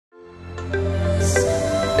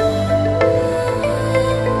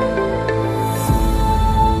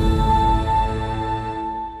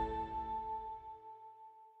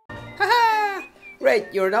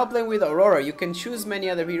Great, you're now playing with Aurora. You can choose many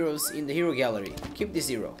other heroes in the hero gallery. Keep this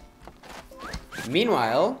hero.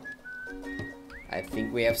 Meanwhile, I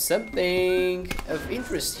think we have something of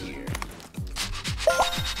interest here.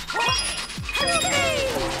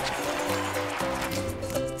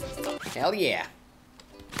 Hell yeah.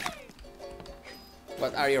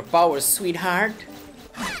 What are your powers, sweetheart?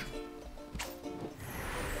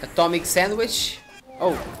 Atomic sandwich?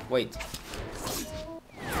 Oh, wait.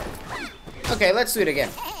 Okay, let's do it again.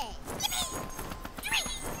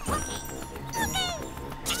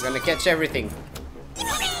 We're gonna catch everything.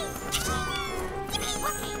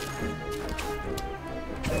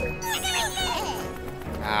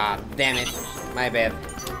 Ah, damn it. My bad.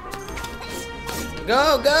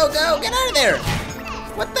 Go, go, go! Get out of there!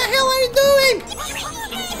 What the hell are you doing?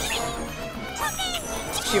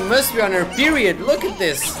 She must be on her period. Look at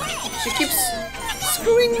this. She keeps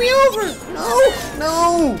screwing me over. No,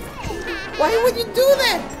 no! Why would you do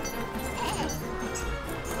that?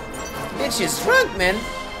 Bitch is drunk, man.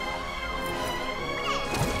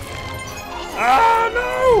 Ah,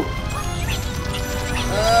 no!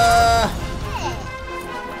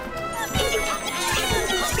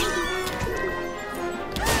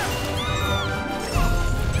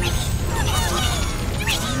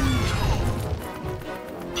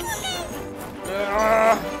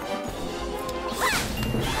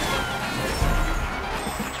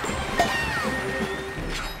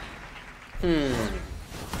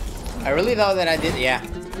 I really thought that I did, yeah.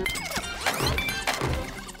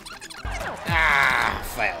 Ah,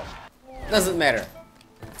 fail. Doesn't matter.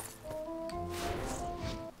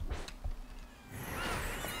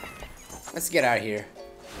 Let's get out of here.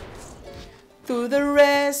 To the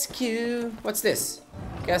rescue. What's this?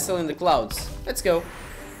 Castle in the clouds. Let's go.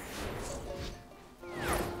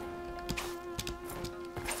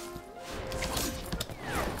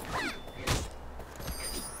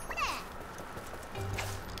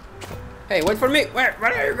 Hey, wait for me! Where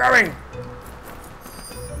are you going?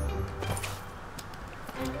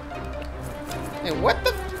 Hey, what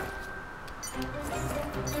the?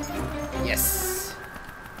 Yes.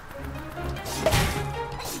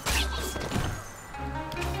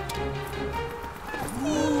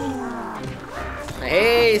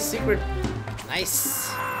 Hey, secret. Nice.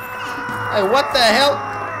 Hey, what the hell?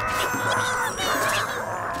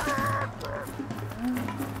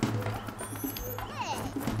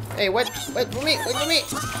 Hey, wait for me, wait for me!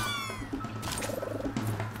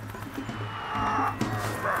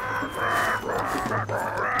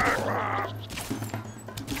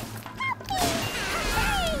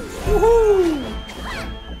 Woohoo!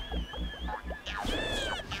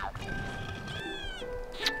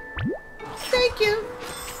 Thank you!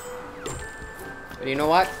 But you know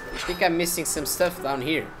what? I think I'm missing some stuff down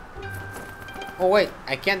here. Oh wait,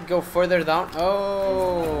 I can't go further down?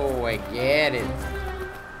 Oh, I get it.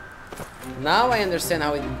 Now I understand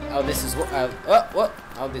how this is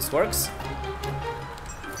how this works.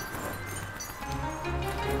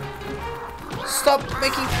 Stop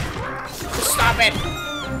making. Stop it.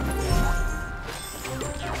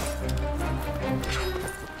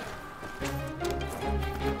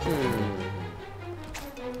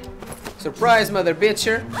 Surprise, mother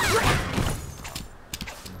bitcher.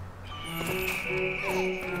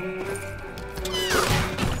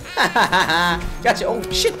 Gotcha. Oh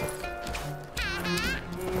shit.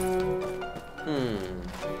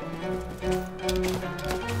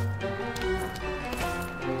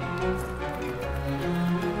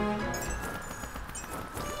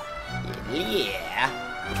 Yeah.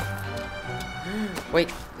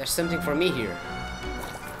 Wait, there's something for me here.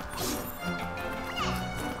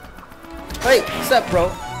 Hey, what's up,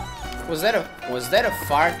 bro? Was that a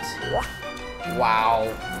fart? Wow.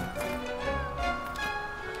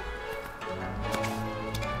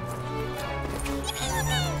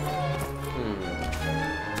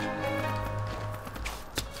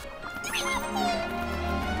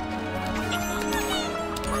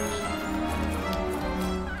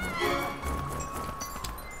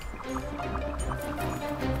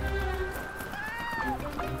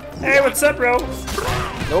 Hey, what's up, bro?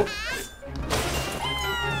 Nope.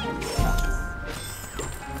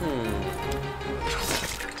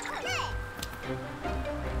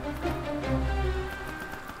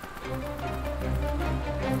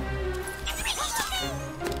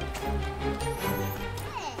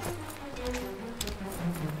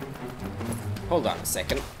 Hold on a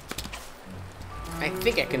second. I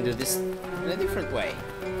think I can do this in a different way.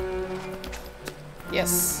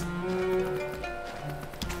 Yes.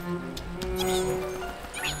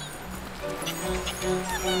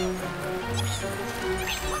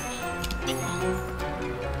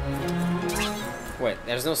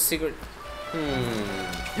 There's no secret.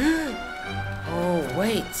 Oh,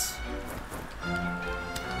 wait.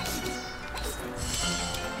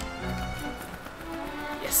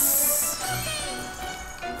 Yes.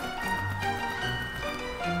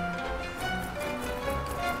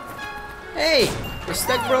 Hey, you're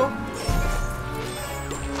stuck, bro.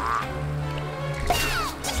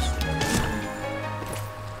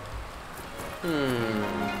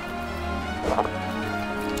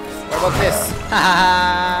 What about this?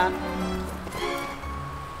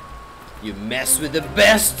 You mess with the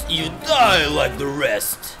best, you die like the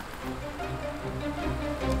rest.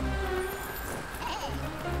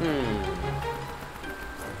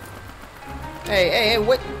 Hey,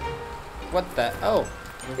 what? What the? Oh,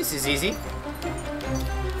 this is easy.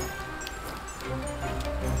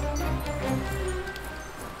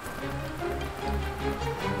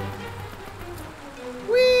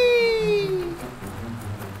 Whee!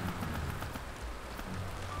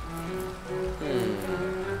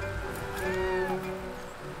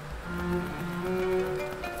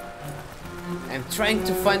 I'm trying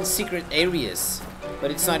to find secret areas,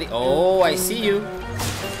 but it's not. Oh, I see you.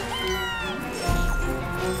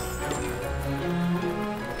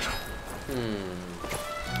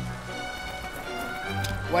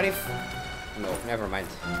 What if? No, never mind.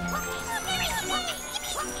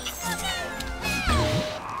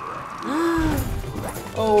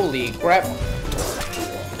 Holy crap!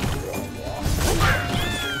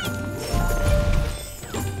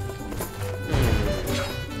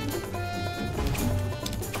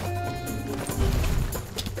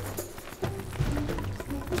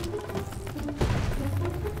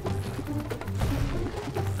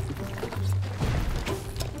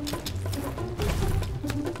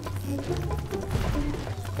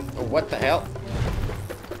 What the hell?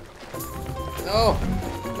 No!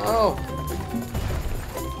 No!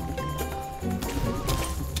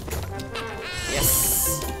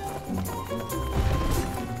 Yes!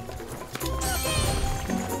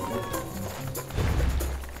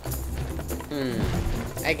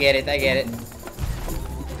 I get it, I get it.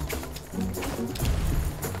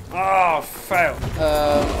 Oh, fail!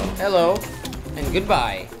 Hello, and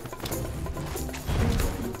goodbye.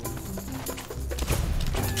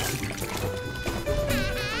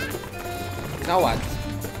 Now what?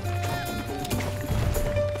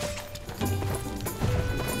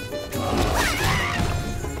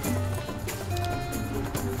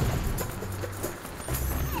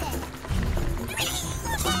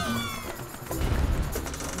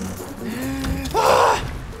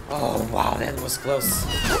 Oh wow, that was close.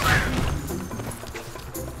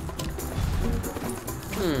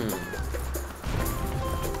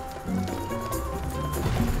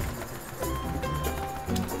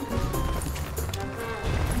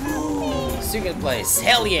 Secret place.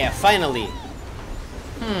 Hell yeah, finally.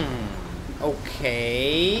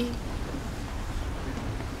 Okay.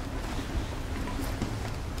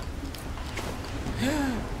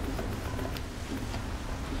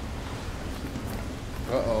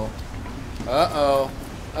 Uh-oh. Uh-oh.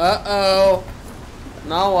 Uh-oh.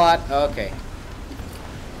 Now what? Okay.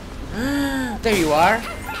 There you are.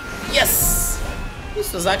 Yes!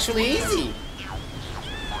 This was actually easy.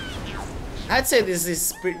 I'd say this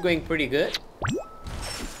is going pretty good.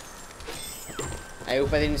 I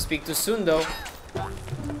hope I didn't speak too soon though.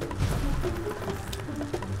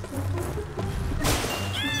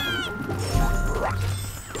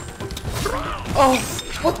 Oh,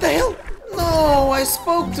 what the hell? No, I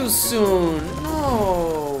spoke too soon.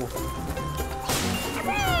 No.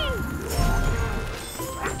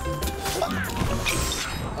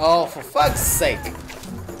 Oh, for fuck's sake.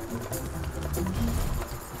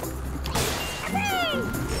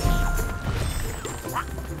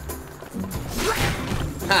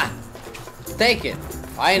 Ha! Take it!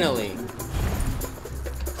 Finally!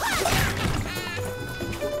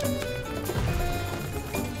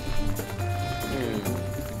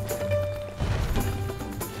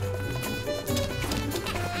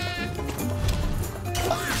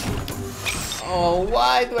 Oh,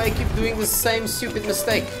 why do I keep doing the same stupid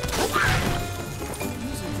mistake?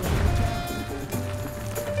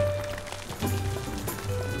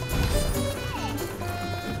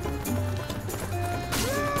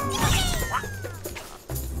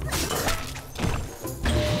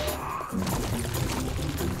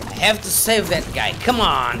 I have to save that guy. Come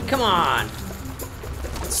on, come on.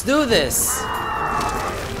 Let's do this.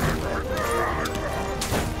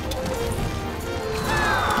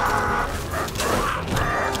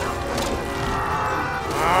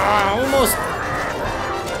 Almost.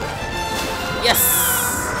 Yes.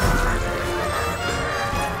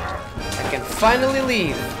 I can finally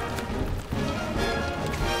leave.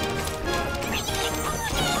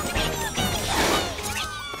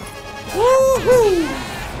 Woohoo!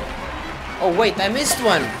 Oh wait, I missed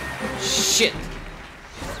one. Shit.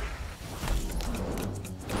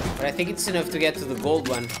 But I think it's enough to get to the gold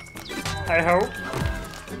one. I hope.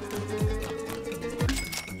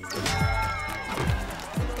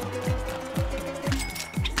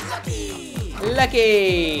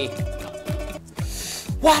 Lucky!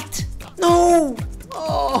 What? No!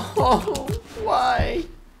 Oh, why?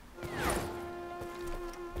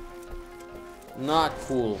 Not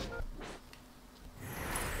cool.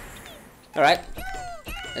 Alright.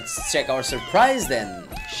 Let's check our surprise then,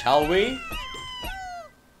 shall we?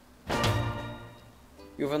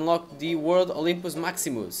 You've unlocked the World Olympus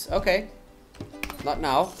Maximus. Okay. Not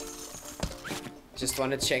now. Just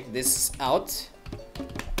want to check this out.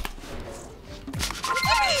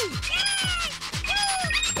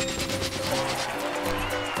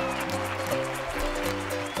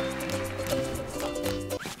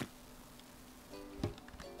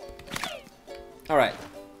 Alright.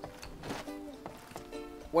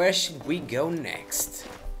 Where should we go next?